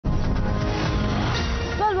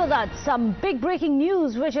before that, some big breaking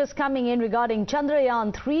news which is coming in regarding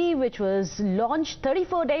Chandrayaan 3, which was launched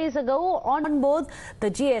 34 days ago on board the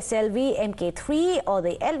GSLV Mk3 or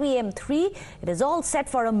the LVM3. It is all set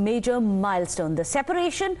for a major milestone, the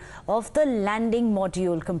separation of the landing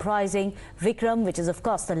module comprising Vikram, which is of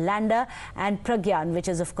course the lander, and Pragyan, which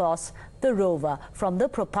is of course the rover, from the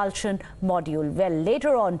propulsion module. Well,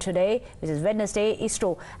 later on today, which is Wednesday,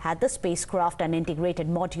 ISRO had the spacecraft and integrated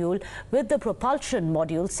module with the propulsion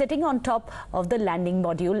module sitting on top of the landing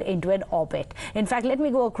module into an orbit. In fact, let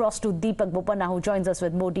me go across to Deepak Bopanna, who joins us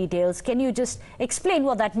with more details. Can you just explain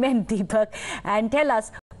what that meant, Deepak, and tell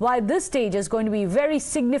us why this stage is going to be very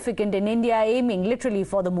significant in India aiming literally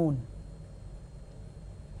for the moon?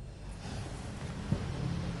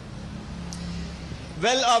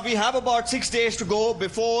 Well, we have about 6 days to go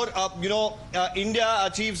before, India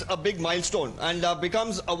achieves a big milestone and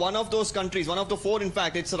becomes one of those countries, one of the four, in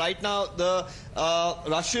fact. It's right now the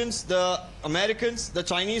Russians, the Americans, the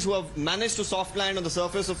Chinese who have managed to soft land on the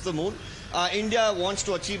surface of the moon. India wants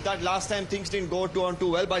to achieve that. Last time things didn't go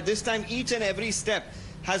too well. By this time, each and every step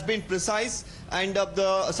has been precise, and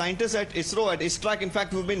the scientists at ISRO, at ISTRAC, in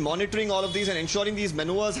fact, we've been monitoring all of these and ensuring these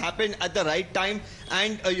maneuvers happen at the right time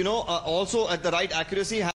and, also at the right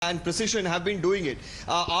accuracy and precision have been doing it.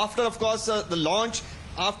 After, of course, the launch,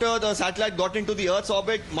 after the satellite got into the Earth's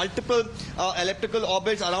orbit, multiple elliptical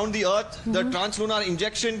orbits around the Earth, the translunar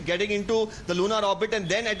injection getting into the lunar orbit, and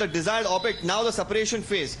then at the desired orbit, now the separation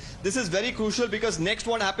phase. This is very crucial because next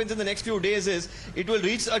what happens in the next few days is it will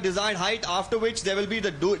reach a desired height, after which there will be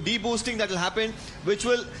the deboosting that will happen, which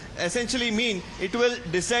will essentially mean it will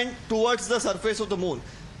descend towards the surface of the moon.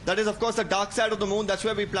 That is, of course, the dark side of the moon. That's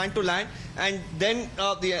where we plan to land. And then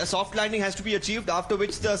the soft landing has to be achieved, after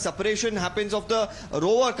which the separation happens of the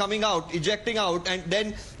rover coming out, ejecting out, and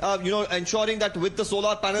then, ensuring that with the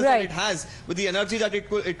solar panels that it has, with the energy that it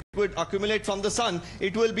could accumulate from the sun,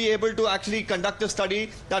 it will be able to actually conduct the study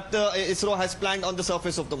that the ISRO has planned on the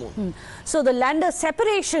surface of the moon. So the lander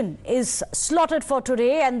separation is slotted for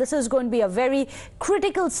today, and this is going to be a very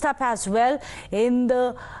critical step as well, in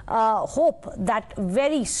the hope that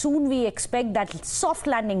very soon we expect that soft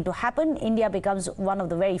landing to happen. India becomes one of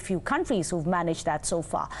the very few countries who've managed that so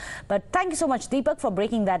far. But thank you so much, Deepak, for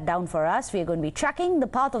breaking that down for us. We are going to be tracking the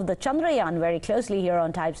path of the Chandrayaan very closely here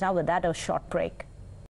on Times Now. With that, a short break.